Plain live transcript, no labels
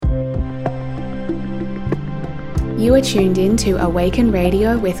You are tuned in to Awaken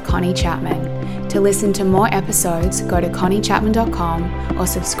Radio with Connie Chapman. To listen to more episodes, go to conniechapman.com or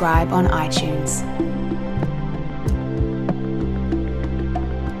subscribe on iTunes.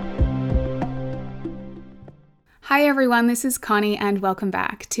 Hi everyone, this is Connie and welcome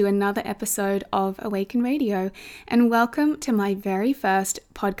back to another episode of Awaken Radio, and welcome to my very first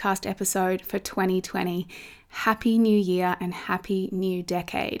podcast episode for 2020. Happy New Year and Happy New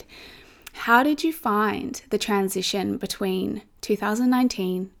Decade. How did you find the transition between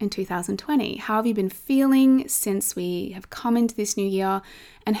 2019 and 2020? How have you been feeling since we have come into this new year,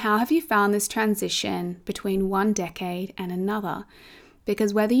 and how have you found this transition between one decade and another?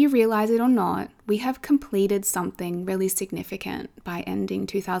 Because whether you realize it or not, we have completed something really significant by ending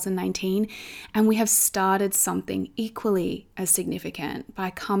 2019, and we have started something equally as significant by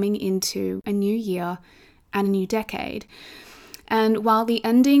coming into a new year and a new decade. And while the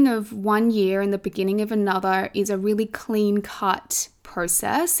ending of one year and the beginning of another is a really clean-cut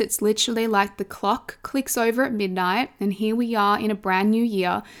process, it's literally like the clock clicks over at midnight, and here we are in a brand new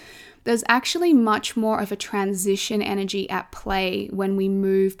year. There's actually much more of a transition energy at play when we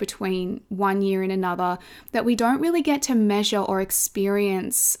move between one year and another that we don't really get to measure or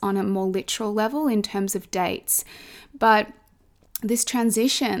experience on a more literal level in terms of dates. But this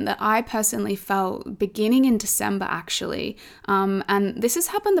transition that I personally felt beginning in December actually, and this has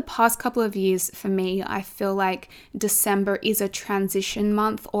happened the past couple of years for me. I feel like December is a transition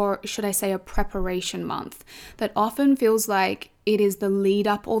month, or should I say a preparation month, that often feels like it is the lead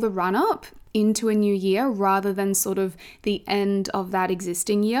up or the run up into a new year rather than sort of the end of that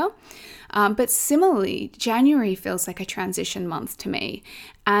existing year. But similarly, January feels like a transition month to me.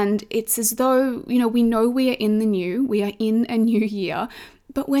 And it's as though, we know we are in the new, we are in a new year,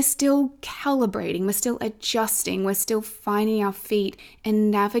 but we're still calibrating, we're still adjusting, we're still finding our feet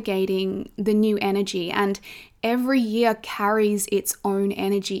and navigating the new energy. And every year carries its own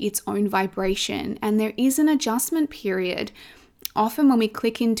energy, its own vibration. And there is an adjustment period often when we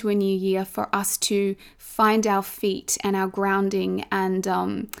click into a new year for us to find our feet and our grounding and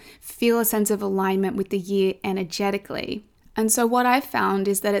feel a sense of alignment with the year energetically. And so what I've found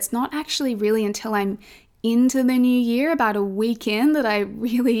is that it's not actually really until I'm into the new year, about a week in, that I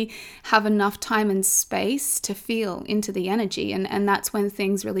really have enough time and space to feel into the energy. And that's when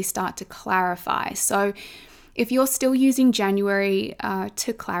things really start to clarify. So if you're still using January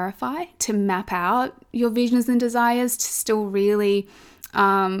to clarify, to map out your visions and desires, to still really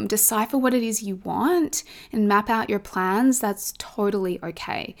decipher what it is you want and map out your plans, that's totally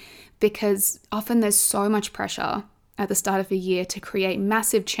okay. Because often there's so much pressure at the start of a year to create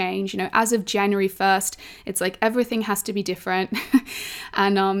massive change. As of January 1st, it's like everything has to be different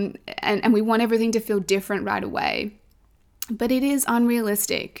and we want everything to feel different right away. But it is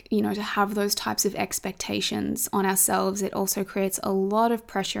unrealistic, to have those types of expectations on ourselves. It also creates a lot of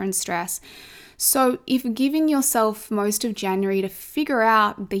pressure and stress. So if giving yourself most of January to figure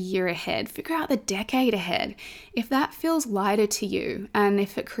out the year ahead, figure out the decade ahead, if that feels lighter to you and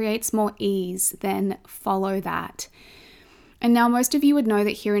if it creates more ease, then follow that. And now most of you would know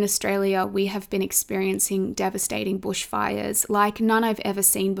that here in Australia, we have been experiencing devastating bushfires like none I've ever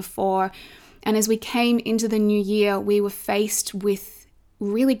seen before. And as we came into the new year, we were faced with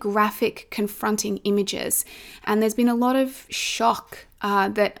really graphic, confronting images. And there's been a lot of shock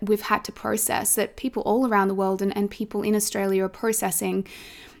that we've had to process, that people all around the world and people in Australia are processing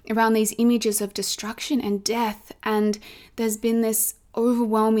around these images of destruction and death. And there's been this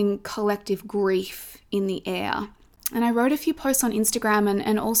overwhelming collective grief in the air. And I wrote a few posts on Instagram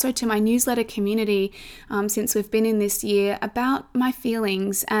and also to my newsletter community since we've been in this year about my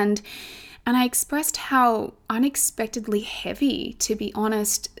feelings. And I expressed how unexpectedly heavy, to be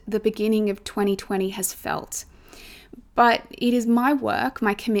honest, the beginning of 2020 has felt. But it is my work,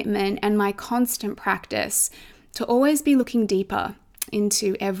 my commitment, and my constant practice to always be looking deeper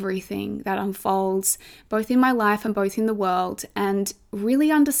into everything that unfolds, both in my life and both in the world, and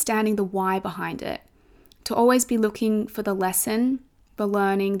really understanding the why behind it. To always be looking for the lesson, the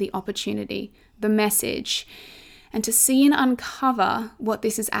learning, the opportunity, the message, and to see and uncover what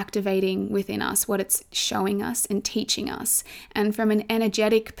this is activating within us, what it's showing us and teaching us. And from an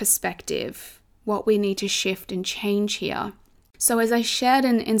energetic perspective, what we need to shift and change here. So as I shared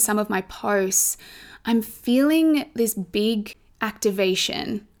in some of my posts, I'm feeling this big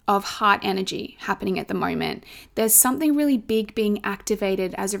activation of heart energy happening at the moment. There's something really big being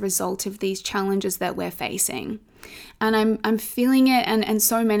activated as a result of these challenges that we're facing. And I'm feeling it, and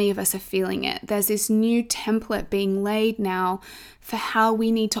so many of us are feeling it. There's this new template being laid now for how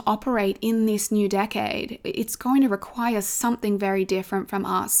we need to operate in this new decade. It's going to require something very different from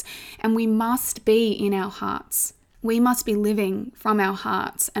us, and we must be in our hearts. We must be living from our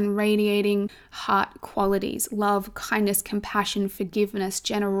hearts and radiating heart qualities: love, kindness, compassion, forgiveness,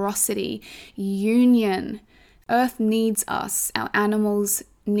 generosity, union. Earth needs us. Our animals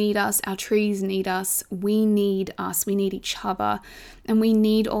need us. Our trees need us. We need us. We need each other. And we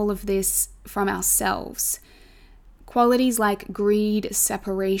need all of this from ourselves. Qualities like greed,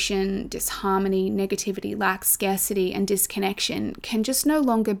 separation, disharmony, negativity, lack, scarcity, and disconnection can just no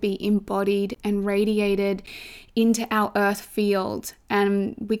longer be embodied and radiated into our earth field.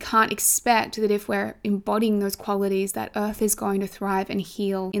 And we can't expect that if we're embodying those qualities, that earth is going to thrive and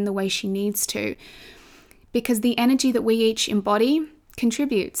heal in the way she needs to. Because the energy that we each embody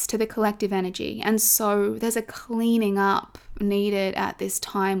contributes to the collective energy. And so there's a cleaning up needed at this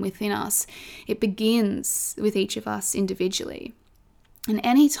time within us. It begins with each of us individually. And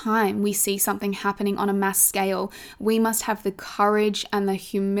any time we see something happening on a mass scale, we must have the courage and the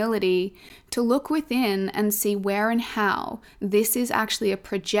humility to look within and see where and how this is actually a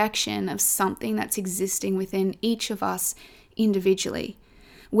projection of something that's existing within each of us individually,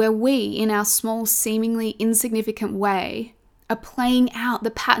 where we, in our small, seemingly insignificant way, are playing out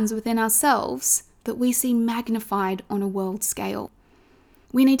the patterns within ourselves that we see magnified on a world scale.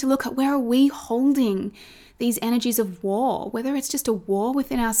 We need to look at where are we holding these energies of war, whether it's just a war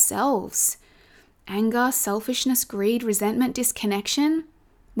within ourselves, anger, selfishness, greed, resentment, disconnection,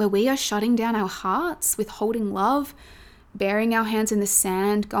 where we are shutting down our hearts, withholding love, burying our hands in the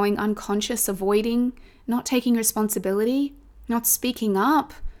sand, going unconscious, avoiding, not taking responsibility, not speaking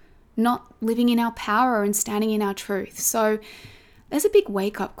up, not living in our power and standing in our truth. So there's a big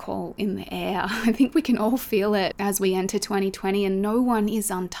wake-up call in the air. I think we can all feel it as we enter 2020, and no one is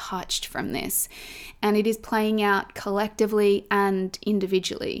untouched from this. And it is playing out collectively and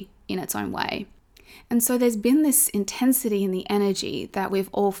individually in its own way. And so there's been this intensity in the energy that we've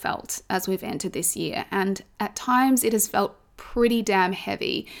all felt as we've entered this year. And at times it has felt pretty damn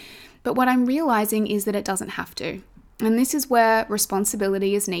heavy. But what I'm realizing is that it doesn't have to. And this is where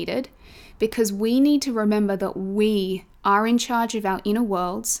responsibility is needed, because we need to remember that we are in charge of our inner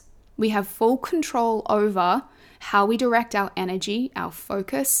worlds. We have full control over how we direct our energy, our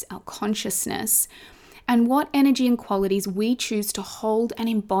focus, our consciousness, and what energy and qualities we choose to hold and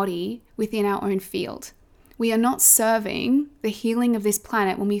embody within our own field. We are not serving the healing of this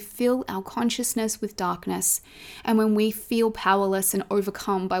planet when we fill our consciousness with darkness and when we feel powerless and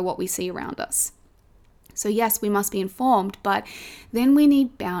overcome by what we see around us. So yes, we must be informed, but then we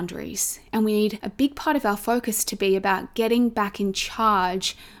need boundaries, and we need a big part of our focus to be about getting back in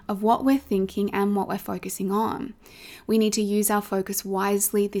charge of what we're thinking and what we're focusing on. We need to use our focus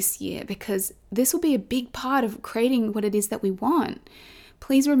wisely this year, because this will be a big part of creating what it is that we want.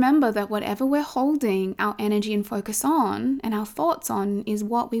 Please remember that whatever we're holding our energy and focus on and our thoughts on is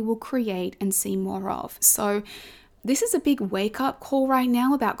what we will create and see more of. So this is a big wake-up call right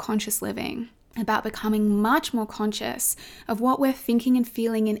now about conscious living, about becoming much more conscious of what we're thinking and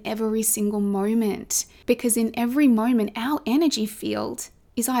feeling in every single moment. Because in every moment, our energy field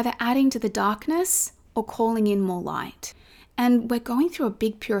is either adding to the darkness or calling in more light. And we're going through a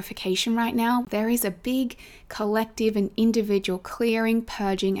big purification right now. There is a big collective and individual clearing,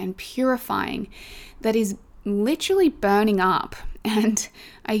 purging, and purifying that is literally burning up. And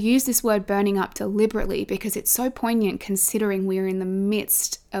I use this word burning up deliberately because it's so poignant considering we're in the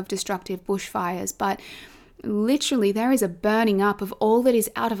midst of destructive bushfires. But literally there is a burning up of all that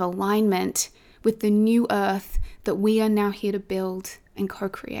is out of alignment with the new earth that we are now here to build and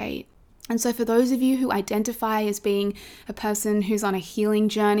co-create. And so for those of you who identify as being a person who's on a healing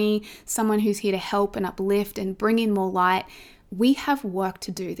journey, someone who's here to help and uplift and bring in more light, we have work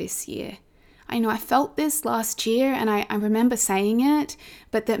to do this year. I know I felt this last year, and I remember saying it,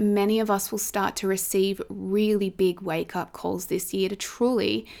 but that many of us will start to receive really big wake-up calls this year to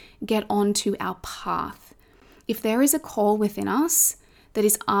truly get onto our path. If there is a call within us that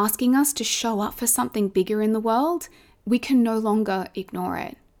is asking us to show up for something bigger in the world, we can no longer ignore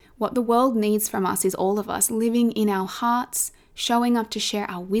it. What the world needs from us is all of us living in our hearts, showing up to share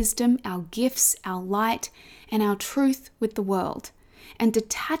our wisdom, our gifts, our light, and our truth with the world, and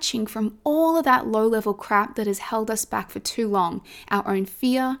detaching from all of that low-level crap that has held us back for too long. Our own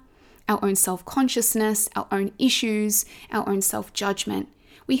fear, our own self-consciousness, our own issues, our own self-judgment.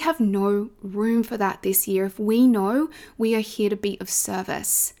 We have no room for that this year if we know we are here to be of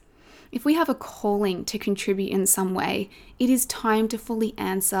service. If we have a calling to contribute in some way, it is time to fully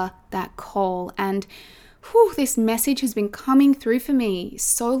answer that call. And this message has been coming through for me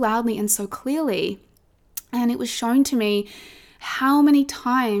so loudly and so clearly. And it was shown to me how many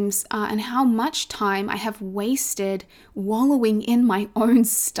times and how much time I have wasted wallowing in my own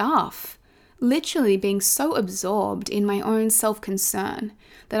stuff. literally being so absorbed in my own self-concern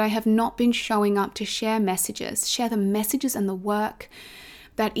that I have not been showing up to share the messages and the work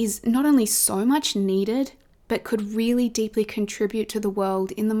that is not only so much needed, but could really deeply contribute to the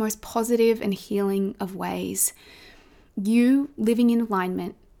world in the most positive and healing of ways. You living in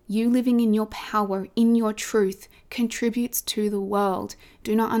alignment, you living in your power, in your truth, contributes to the world.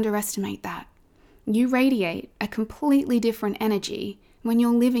 Do not underestimate that. You radiate a completely different energy when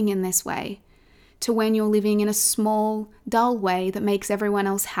you're living in this way to when you're living in a small, dull way that makes everyone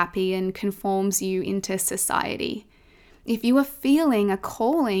else happy and conforms you into society. If you are feeling a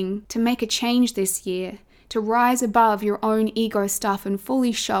calling to make a change this year, to rise above your own ego stuff and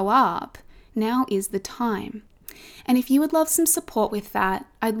fully show up, now is the time. And if you would love some support with that,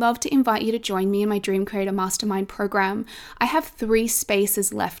 I'd love to invite you to join me in my Dream Creator Mastermind program. I have 3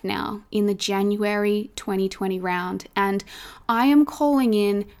 spaces left now in the January 2020 round, and I am calling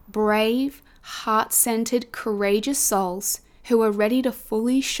in brave, heart-centered, courageous souls who are ready to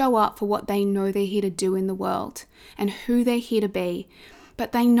fully show up for what they know they're here to do in the world and who they're here to be.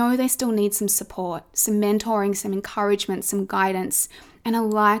 But they know they still need some support, some mentoring, some encouragement, some guidance, and a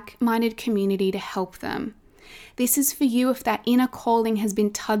like-minded community to help them. This is for you if that inner calling has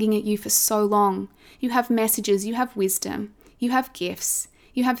been tugging at you for so long. You have messages, you have wisdom, you have gifts,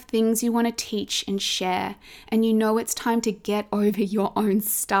 you have things you want to teach and share, and you know it's time to get over your own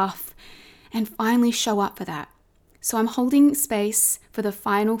stuff and finally show up for that. So I'm holding space for the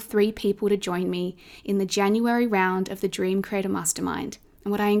final 3 people to join me in the January round of the Dream Creator Mastermind.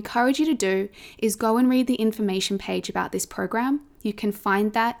 And what I encourage you to do is go and read the information page about this program. You can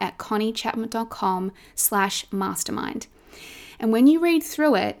find that at conniechapman.com/mastermind. And when you read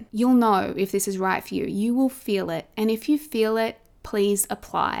through it, you'll know if this is right for you. You will feel it. And if you feel it, please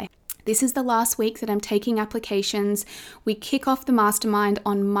apply. This is the last week that I'm taking applications. We kick off the mastermind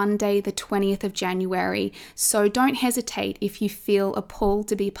on Monday, the 20th of January. So don't hesitate if you feel a pull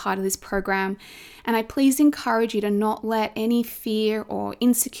to be part of this program. And I please encourage you to not let any fear or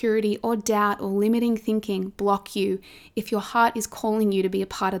insecurity or doubt or limiting thinking block you if your heart is calling you to be a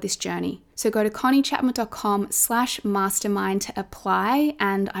part of this journey. So go to conniechapman.com/mastermind to apply.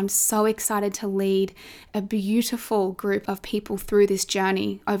 And I'm so excited to lead a beautiful group of people through this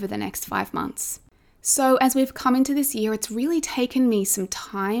journey over the next 5 months. So as we've come into this year, it's really taken me some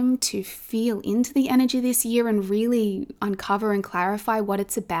time to feel into the energy this year and really uncover and clarify what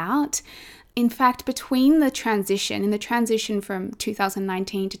it's about. In fact, in the transition from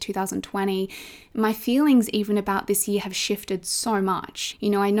 2019 to 2020, my feelings even about this year have shifted so much.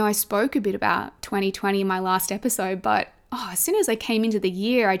 I know I spoke a bit about 2020 in my last episode, but as soon as I came into the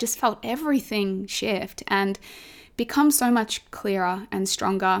year, I just felt everything shift and become so much clearer and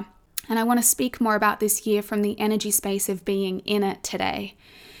stronger. And I want to speak more about this year from the energy space of being in it today.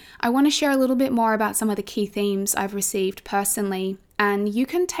 I want to share a little bit more about some of the key themes I've received personally, and you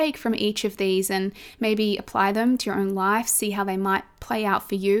can take from each of these and maybe apply them to your own life, see how they might play out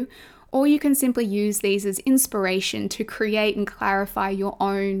for you, or you can simply use these as inspiration to create and clarify your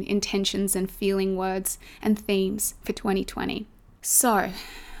own intentions and feeling words and themes for 2020. So,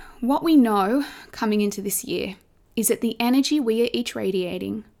 what we know coming into this year is that the energy we are each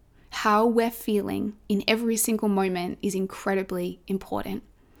radiating, how we're feeling in every single moment, is incredibly important.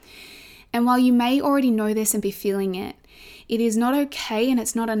 And while you may already know this and be feeling it, it is not okay and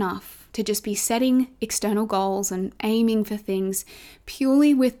it's not enough to just be setting external goals and aiming for things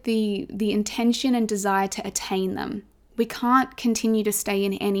purely with the intention and desire to attain them. We can't continue to stay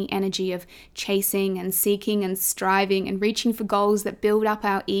in any energy of chasing and seeking and striving and reaching for goals that build up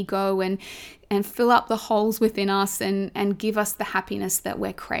our ego and fill up the holes within us and give us the happiness that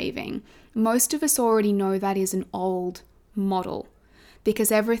we're craving. Most of us already know that is an old model,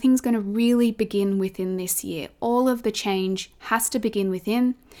 because everything's going to really begin within this year. All of the change has to begin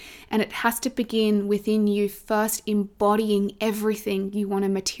within, and it has to begin within you first embodying everything you want to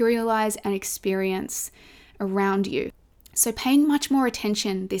materialize and experience around you. So paying much more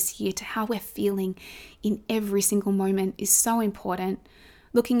attention this year to how we're feeling in every single moment is so important.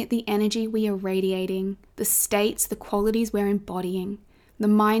 Looking at the energy we are radiating, the states, the qualities we're embodying, the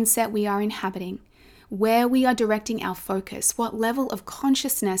mindset we are inhabiting, where we are directing our focus, what level of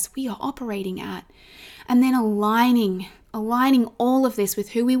consciousness we are operating at, and then aligning all of this with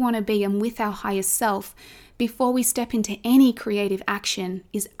who we want to be and with our higher self before we step into any creative action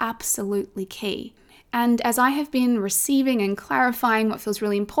is absolutely key. And as I have been receiving and clarifying what feels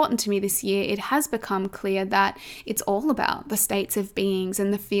really important to me this year, it has become clear that it's all about the states of beings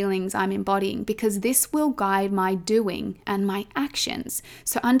and the feelings I'm embodying, because this will guide my doing and my actions.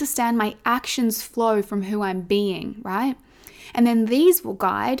 So understand my actions flow from who I'm being, right? And then these will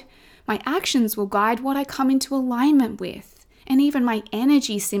guide My actions will guide what I come into alignment with. And even my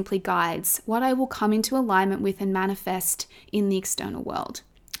energy simply guides what I will come into alignment with and manifest in the external world.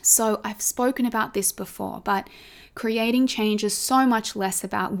 So I've spoken about this before, but creating change is so much less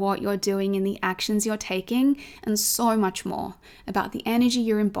about what you're doing and the actions you're taking, and so much more about the energy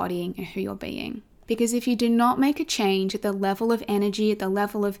you're embodying and who you're being. Because if you do not make a change at the level of energy, at the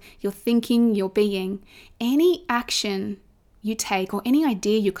level of your thinking, your being, any action you take or any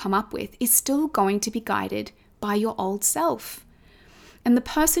idea you come up with is still going to be guided by your old self. And the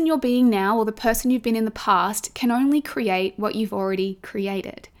person you're being now, or the person you've been in the past, can only create what you've already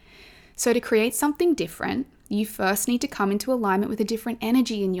created. So to create something different, you first need to come into alignment with a different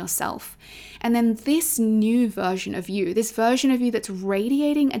energy in yourself. And then this new version of you, this version of you that's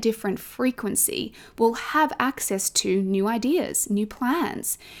radiating a different frequency, will have access to new ideas, new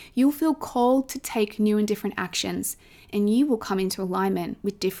plans. You'll feel called to take new and different actions, and you will come into alignment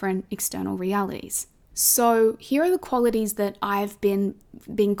with different external realities. So here are the qualities that I've been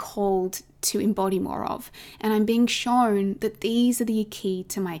being called to embody more of. And I'm being shown that these are the key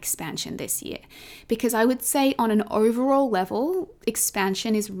to my expansion this year. Because I would say on an overall level,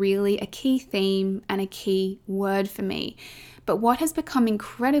 expansion is really a key theme and a key word for me. But what has become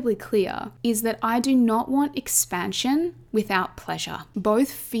incredibly clear is that I do not want expansion without pleasure.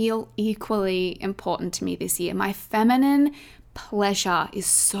 Both feel equally important to me this year. My feminine pleasure is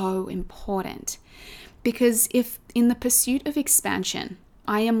so important. Because if in the pursuit of expansion,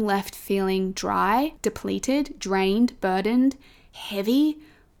 I am left feeling dry, depleted, drained, burdened, heavy,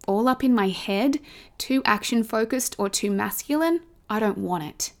 all up in my head, too action-focused or too masculine, I don't want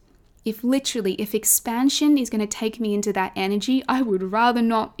it. If expansion is going to take me into that energy, I would rather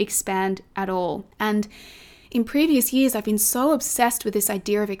not expand at all. And in previous years, I've been so obsessed with this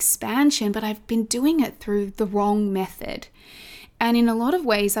idea of expansion, but I've been doing it through the wrong method. And in a lot of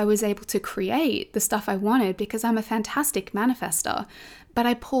ways, I was able to create the stuff I wanted because I'm a fantastic manifester. But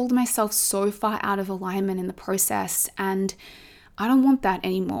I pulled myself so far out of alignment in the process, and I don't want that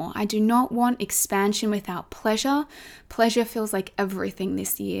anymore. I do not want expansion without pleasure. Pleasure feels like everything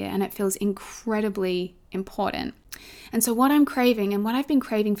this year, and it feels incredibly important. And so what I'm craving, and what I've been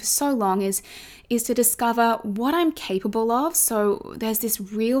craving for so long, is to discover what I'm capable of. So there's this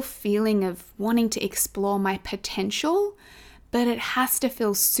real feeling of wanting to explore my potential, but it has to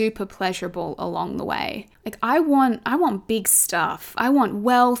feel super pleasurable along the way. Like I want big stuff. I want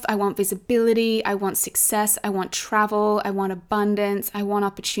wealth, I want visibility, I want success, I want travel, I want abundance, I want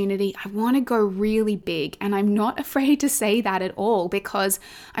opportunity. I want to go really big, and I'm not afraid to say that at all because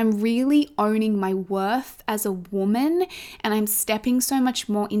I'm really owning my worth as a woman, and I'm stepping so much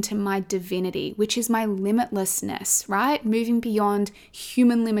more into my divinity, which is my limitlessness, right? Moving beyond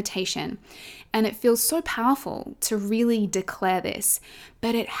human limitation. And it feels so powerful to really declare this,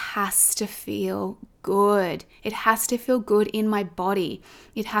 but it has to feel good. It has to feel good in my body.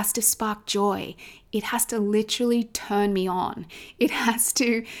 It has to spark joy. It has to literally turn me on. It has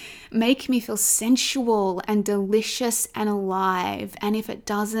to make me feel sensual and delicious and alive. And if it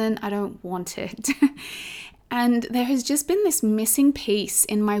doesn't, I don't want it. And there has just been this missing piece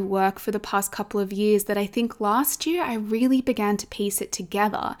in my work for the past couple of years that I think last year I really began to piece it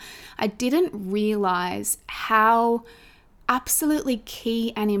together. I didn't realize how absolutely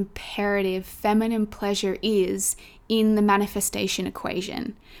key and imperative feminine pleasure is in the manifestation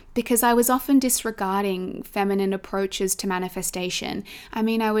equation, because I was often disregarding feminine approaches to manifestation. I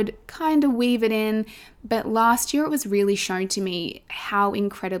mean, I would kind of weave it in, but last year it was really shown to me how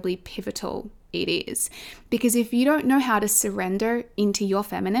incredibly pivotal it is. Because if you don't know how to surrender into your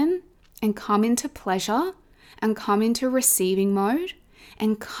feminine and come into pleasure and come into receiving mode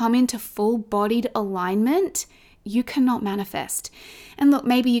and come into full-bodied alignment, you cannot manifest. And look,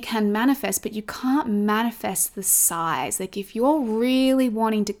 maybe you can manifest, but you can't manifest the size. Like if you're really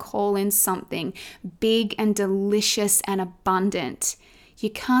wanting to call in something big and delicious and abundant, you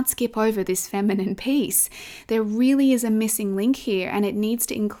can't skip over this feminine piece. There really is a missing link here, and it needs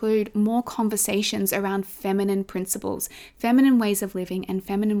to include more conversations around feminine principles, feminine ways of living, and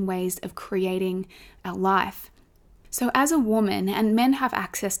feminine ways of creating our life. So as a woman, and men have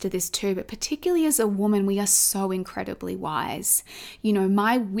access to this too, but particularly as a woman, we are so incredibly wise. You know,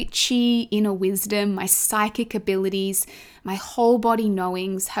 my witchy inner wisdom, my psychic abilities, my whole body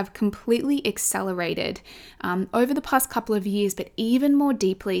knowings have completely accelerated over the past couple of years, but even more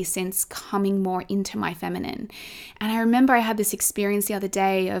deeply since coming more into my feminine. And I remember I had this experience the other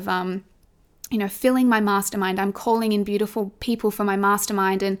day of filling my mastermind. I'm calling in beautiful people for my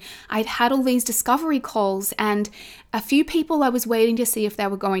mastermind, and I'd had all these discovery calls, and a few people I was waiting to see if they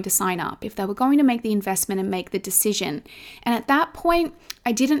were going to sign up, if they were going to make the investment and make the decision. And at that point,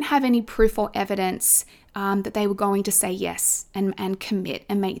 I didn't have any proof or evidence that they were going to say yes and commit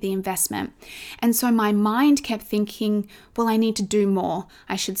and make the investment. And so my mind kept thinking, well, I need to do more.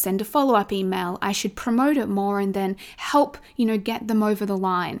 I should send a follow-up email. I should promote it more and then help, get them over the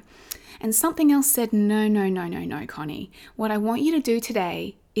line. And something else said, no, Connie. What I want you to do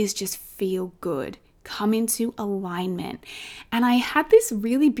today is just feel good. Come into alignment. And I had this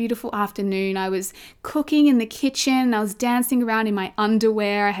really beautiful afternoon. I was cooking in the kitchen. I was dancing around in my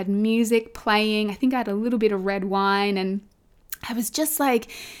underwear. I had music playing. I think I had a little bit of red wine. And I was just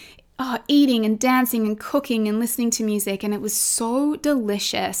like eating and dancing and cooking and listening to music. And it was so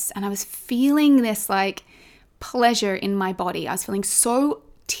delicious. And I was feeling this like pleasure in my body. I was feeling so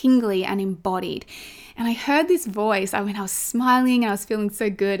tingly and embodied. And I heard this voice. I was smiling and I was feeling so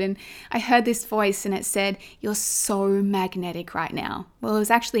good. And I heard this voice and it said, "You're so magnetic right now." Well,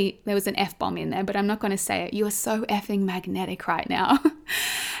 there was an F-bomb in there, but I'm not going to say it. "You are so effing magnetic right now."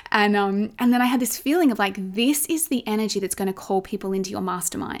 And then I had this feeling of like, this is the energy that's going to call people into your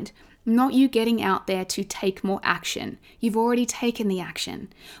mastermind. Not you getting out there to take more action. You've already taken the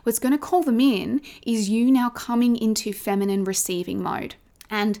action. What's going to call them in is you now coming into feminine receiving mode.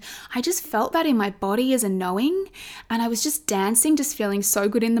 And I just felt that in my body as a knowing. And I was just dancing, just feeling so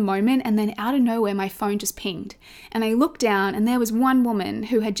good in the moment. And then out of nowhere, my phone just pinged. And I looked down and there was one woman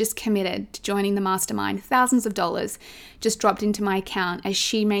who had just committed to joining the mastermind. Thousands of dollars just dropped into my account as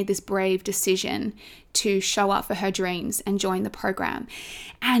she made this brave decision to show up for her dreams and join the program.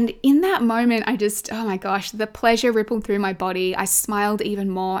 And in that moment, I just, oh my gosh, the pleasure rippled through my body. I smiled even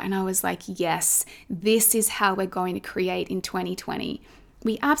more. And I was like, yes, this is how we're going to create in 2020.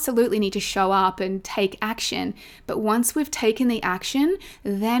 We absolutely need to show up and take action. But once we've taken the action,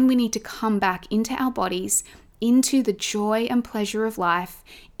 then we need to come back into our bodies, into the joy and pleasure of life,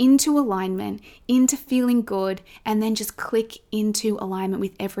 into alignment, into feeling good, and then just click into alignment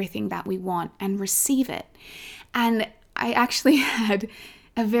with everything that we want and receive it. And I actually had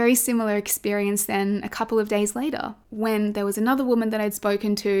a very similar experience then a couple of days later when there was another woman that I'd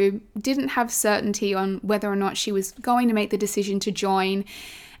spoken to, didn't have certainty on whether or not she was going to make the decision to join.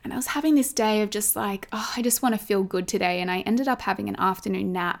 And I was having this day of just like, I just want to feel good today. And I ended up having an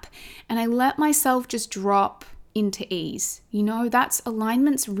afternoon nap and I let myself just drop into ease. That's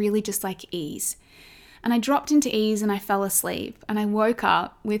alignment's really just like ease. And I dropped into ease and I fell asleep. And I woke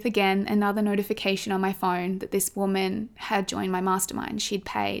up with, again, another notification on my phone that this woman had joined my mastermind. She'd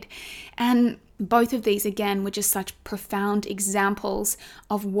paid. And both of these, again, were just such profound examples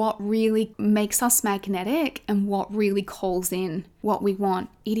of what really makes us magnetic and what really calls in what we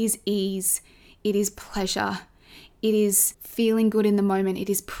want. It is ease. It is pleasure. It is feeling good in the moment. It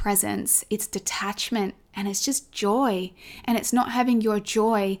is presence. It's detachment. And it's just joy. And it's not having your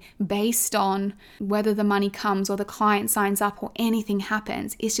joy based on whether the money comes or the client signs up or anything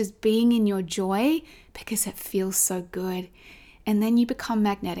happens. It's just being in your joy because it feels so good. And then you become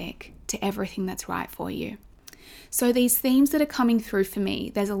magnetic to everything that's right for you. So these themes that are coming through for me,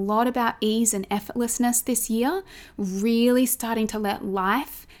 there's a lot about ease and effortlessness this year, really starting to let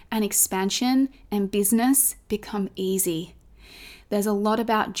life and expansion and business become easy. There's a lot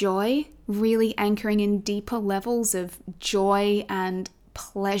about joy, really anchoring in deeper levels of joy and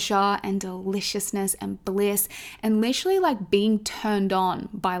pleasure and deliciousness and bliss, and literally like being turned on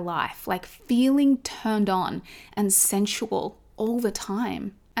by life, like feeling turned on and sensual all the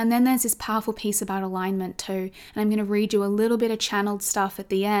time. And then there's this powerful piece about alignment too. And I'm going to read you a little bit of channeled stuff at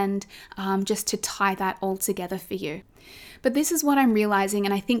the end just to tie that all together for you. But this is what I'm realizing,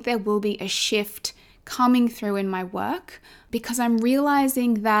 and I think there will be a shift coming through in my work because I'm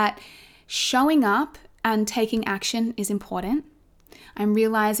realizing that showing up and taking action is important. I'm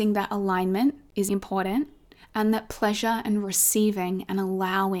realizing that alignment is important and that pleasure and receiving and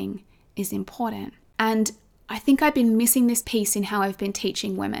allowing is important. And I think I've been missing this piece in how I've been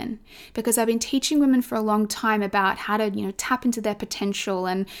teaching women because I've been teaching women for a long time about how to, tap into their potential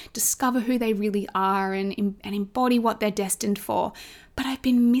and discover who they really are and embody what they're destined for. But I've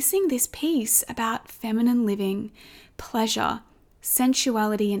been missing this piece about feminine living, pleasure,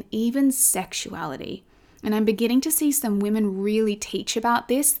 sensuality, and even sexuality. And I'm beginning to see some women really teach about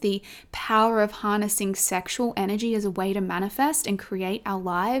this, the power of harnessing sexual energy as a way to manifest and create our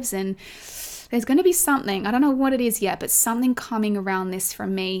lives. And there's going to be something, I don't know what it is yet, but something coming around this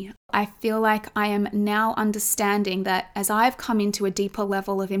from me. I feel like I am now understanding that as I've come into a deeper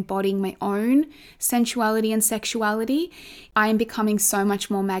level of embodying my own sensuality and sexuality, I am becoming so much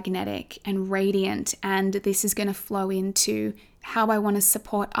more magnetic and radiant. And this is going to flow into how I want to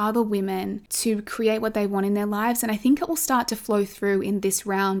support other women to create what they want in their lives. And I think it will start to flow through in this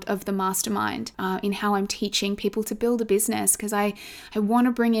round of the mastermind, in how I'm teaching people to build a business, because I want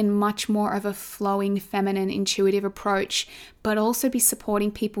to bring in much more of a flowing, feminine, intuitive approach, but also be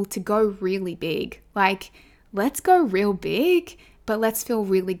supporting people to go really big. Like, let's go real big, but let's feel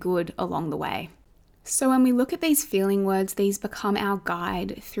really good along the way. So when we look at these feeling words, these become our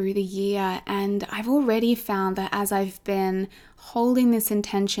guide through the year. And I've already found that as I've been holding this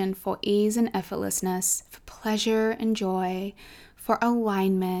intention for ease and effortlessness, for pleasure and joy, for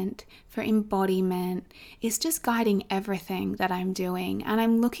alignment, for embodiment, it's just guiding everything that I'm doing. And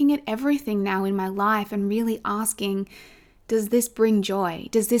I'm looking at everything now in my life and really asking, does this bring joy?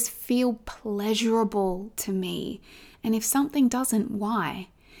 Does this feel pleasurable to me? And if something doesn't, why?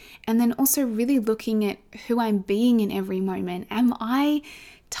 And then also really looking at who I'm being in every moment. Am I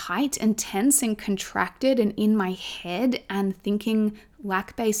tight and tense and contracted and in my head and thinking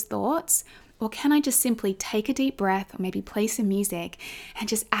lack-based thoughts? Or can I just simply take a deep breath or maybe play some music and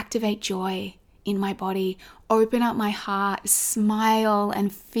just activate joy in my body, open up my heart, smile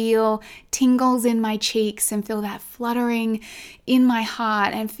and feel tingles in my cheeks and feel that fluttering in my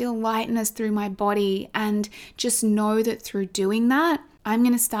heart and feel lightness through my body, and just know that through doing that, I'm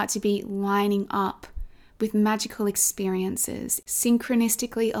going to start to be lining up with magical experiences.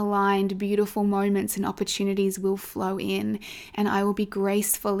 Synchronistically aligned, beautiful moments and opportunities will flow in, and I will be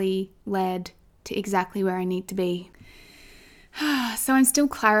gracefully led to exactly where I need to be. So I'm still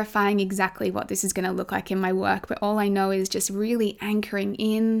clarifying exactly what this is going to look like in my work, but all I know is just really anchoring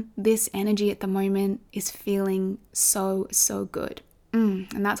in this energy at the moment is feeling so, so good.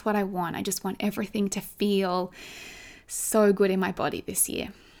 And that's what I want. I just want everything to feel so good in my body this year.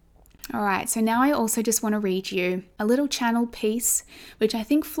 All right, so now I also just want to read you a little channeled piece, which I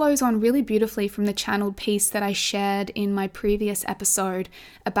think flows on really beautifully from the channeled piece that I shared in my previous episode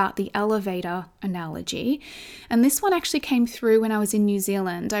about the elevator analogy. And this one actually came through when I was in New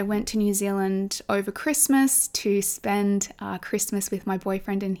Zealand. I went to New Zealand over Christmas to spend Christmas with my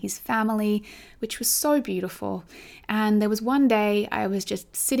boyfriend and his family, which was so beautiful. And there was one day I was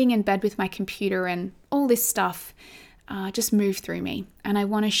just sitting in bed with my computer and all this stuff just moved through me, and I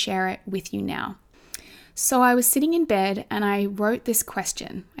want to share it with you now. So I was sitting in bed and I wrote this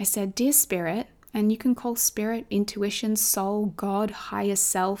question. I said, "Dear Spirit," and you can call Spirit, intuition, soul, God, higher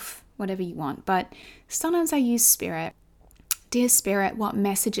self, whatever you want, but sometimes I use Spirit. "Dear Spirit, what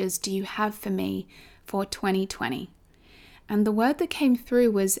messages do you have for me for 2020? And the word that came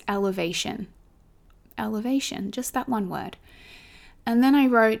through was elevation. Elevation, just that one word. And then I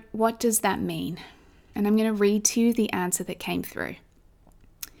wrote, "What does that mean?" And I'm going to read to you the answer that came through.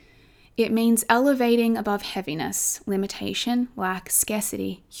 It means elevating above heaviness, limitation, lack,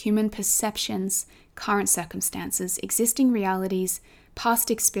 scarcity, human perceptions, current circumstances, existing realities, past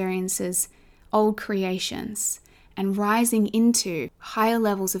experiences, old creations, and rising into higher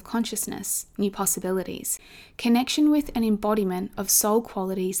levels of consciousness, new possibilities, connection with an embodiment of soul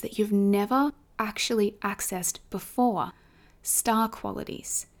qualities that you've never actually accessed before, star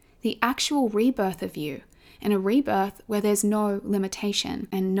qualities, the actual rebirth of you, and a rebirth where there's no limitation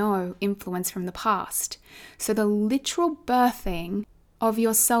and no influence from the past. So the literal birthing of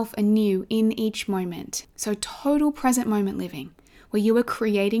yourself anew in each moment. So total present moment living, where you are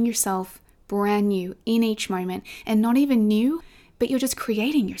creating yourself brand new in each moment, and not even new, but you're just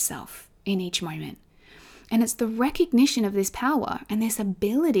creating yourself in each moment. And it's the recognition of this power and this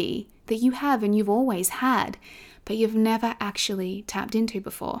ability that you have and you've always had, but you've never actually tapped into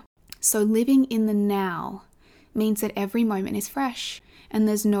before. So living in the now means that every moment is fresh and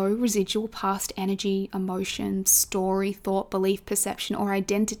there's no residual past energy, emotion, story, thought, belief, perception, or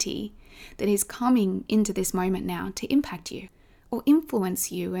identity that is coming into this moment now to impact you or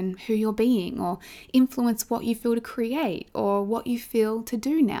influence you and who you're being, or influence what you feel to create or what you feel to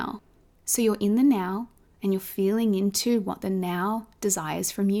do now. So you're in the now and you're feeling into what the now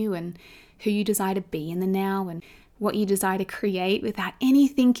desires from you and who you desire to be in the now and what you desire to create without any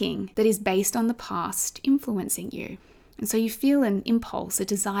thinking that is based on the past influencing you. And so you feel an impulse, a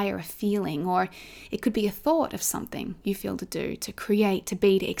desire, a feeling, or it could be a thought of something you feel to do, to create, to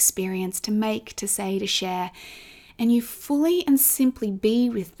be, to experience, to make, to say, to share. And you fully and simply be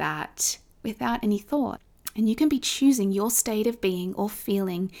with that without any thought. And you can be choosing your state of being or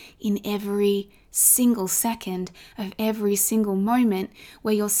feeling in every single second of every single moment,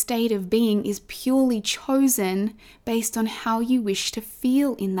 where your state of being is purely chosen based on how you wish to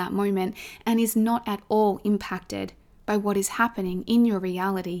feel in that moment and is not at all impacted by what is happening in your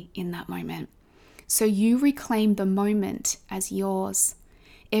reality in that moment. So you reclaim the moment as yours.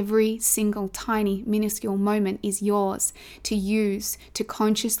 Every single tiny, minuscule moment is yours to use, to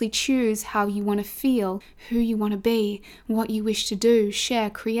consciously choose how you want to feel, who you want to be, what you wish to do, share,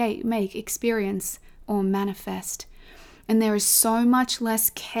 create, make, experience, or manifest. And there is so much less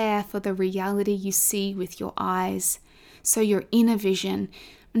care for the reality you see with your eyes. So your inner vision,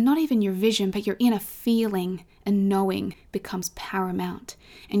 not even your vision, but your inner feeling and knowing becomes paramount.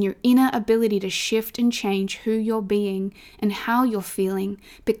 And your inner ability to shift and change who you're being and how you're feeling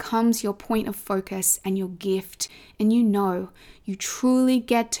becomes your point of focus and your gift. And you truly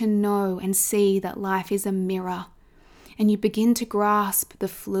get to know and see that life is a mirror. And you begin to grasp the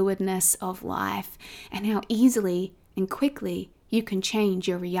fluidness of life and how easily and quickly you can change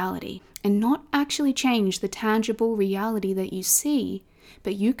your reality. And not actually change the tangible reality that you see,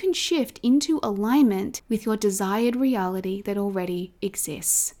 but you can shift into alignment with your desired reality that already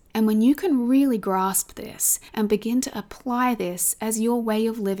exists. And when you can really grasp this and begin to apply this as your way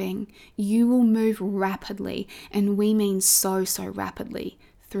of living, you will move rapidly, and we mean so rapidly,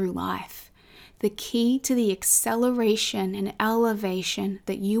 through life. The key to the acceleration and elevation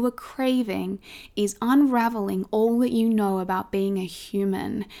that you are craving is unraveling all that you know about being a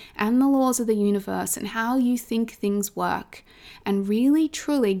human and the laws of the universe and how you think things work, and really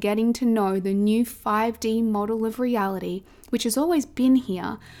truly getting to know the new 5D model of reality, which has always been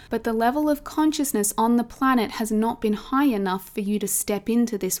here, but the level of consciousness on the planet has not been high enough for you to step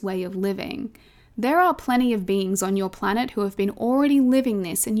into this way of living. There are plenty of beings on your planet who have been already living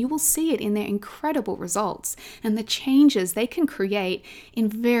this, and you will see it in their incredible results and the changes they can create in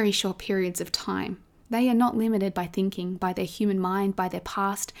very short periods of time. They are not limited by thinking, by their human mind, by their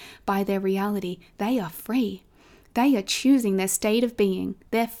past, by their reality. They are free. They are choosing their state of being,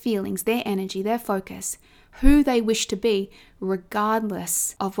 their feelings, their energy, their focus, who they wish to be,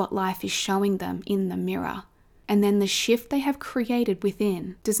 regardless of what life is showing them in the mirror. And then the shift they have created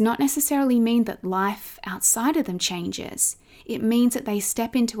within does not necessarily mean that life outside of them changes. It means that they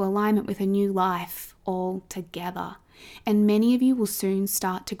step into alignment with a new life altogether. And many of you will soon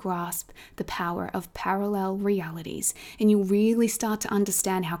start to grasp the power of parallel realities, and you'll really start to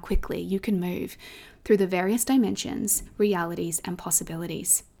understand how quickly you can move through the various dimensions, realities, and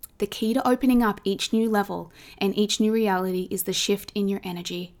possibilities. The key to opening up each new level and each new reality is the shift in your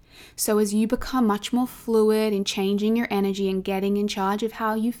energy. So as you become much more fluid in changing your energy and getting in charge of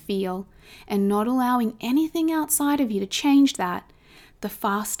how you feel and not allowing anything outside of you to change that, the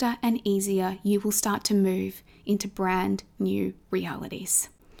faster and easier you will start to move into brand new realities.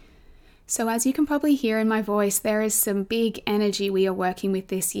 So as you can probably hear in my voice, there is some big energy we are working with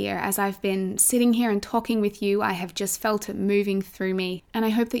this year. As I've been sitting here and talking with you, I have just felt it moving through me. And I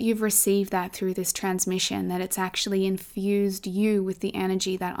hope that you've received that through this transmission, that it's actually infused you with the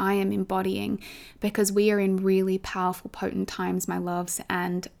energy that I am embodying, because we are in really powerful, potent times, my loves,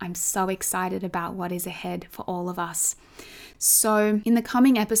 and I'm so excited about what is ahead for all of us. So in the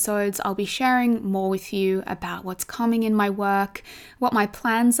coming episodes, I'll be sharing more with you about what's coming in my work, what my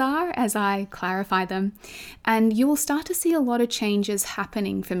plans are as I clarify them. And you will start to see a lot of changes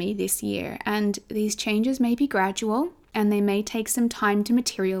happening for me this year. And these changes may be gradual and they may take some time to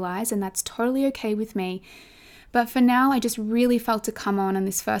materialize, and that's totally okay with me. But for now, I just really felt to come on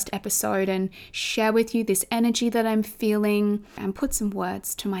this first episode and share with you this energy that I'm feeling and put some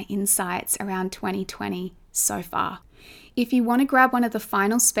words to my insights around 2020 so far. If you want to grab one of the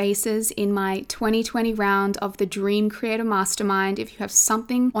final spaces in my 2020 round of the Dream Creator Mastermind, if you have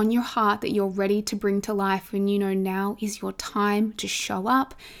something on your heart that you're ready to bring to life and you know now is your time to show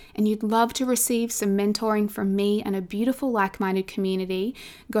up, and you'd love to receive some mentoring from me and a beautiful like-minded community,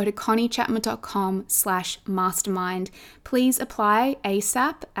 go to conniechapman.com/mastermind. Please apply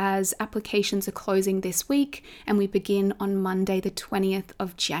ASAP as applications are closing this week and we begin on Monday the 20th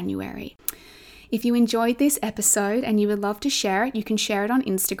of January. If you enjoyed this episode and you would love to share it, you can share it on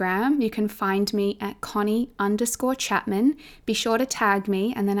Instagram. You can find me at Connie_Chapman. Be sure to tag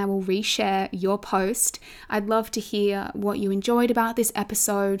me and then I will reshare your post. I'd love to hear what you enjoyed about this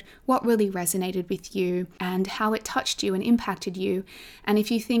episode, what really resonated with you, and how it touched you and impacted you. And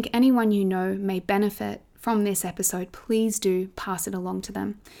if you think anyone you know may benefit from this episode, please do pass it along to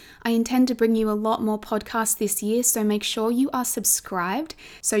them. I intend to bring you a lot more podcasts this year, so make sure you are subscribed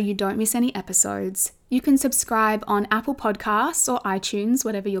so you don't miss any episodes. You can subscribe on Apple Podcasts or iTunes,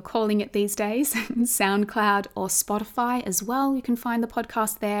 whatever you're calling it these days, SoundCloud or Spotify as well. You can find the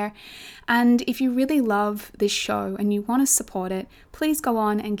podcast there. And if you really love this show and you want to support it, please go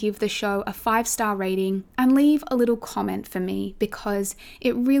on and give the show a 5-star rating and leave a little comment for me, because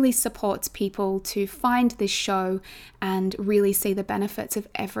it really supports people to find this show and really see the benefits of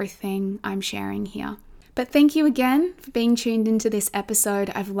everything I'm sharing here. But thank you again for being tuned into this episode.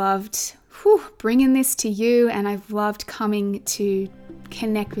 I've loved bringing this to you, and I've loved coming to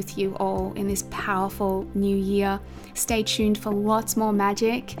connect with you all in this powerful new year. Stay tuned for lots more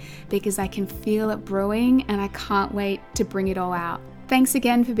magic, because I can feel it brewing and I can't wait to bring it all out. Thanks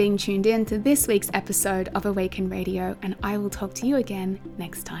again for being tuned in to this week's episode of Awaken Radio, and I will talk to you again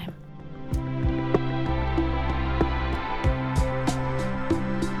next time.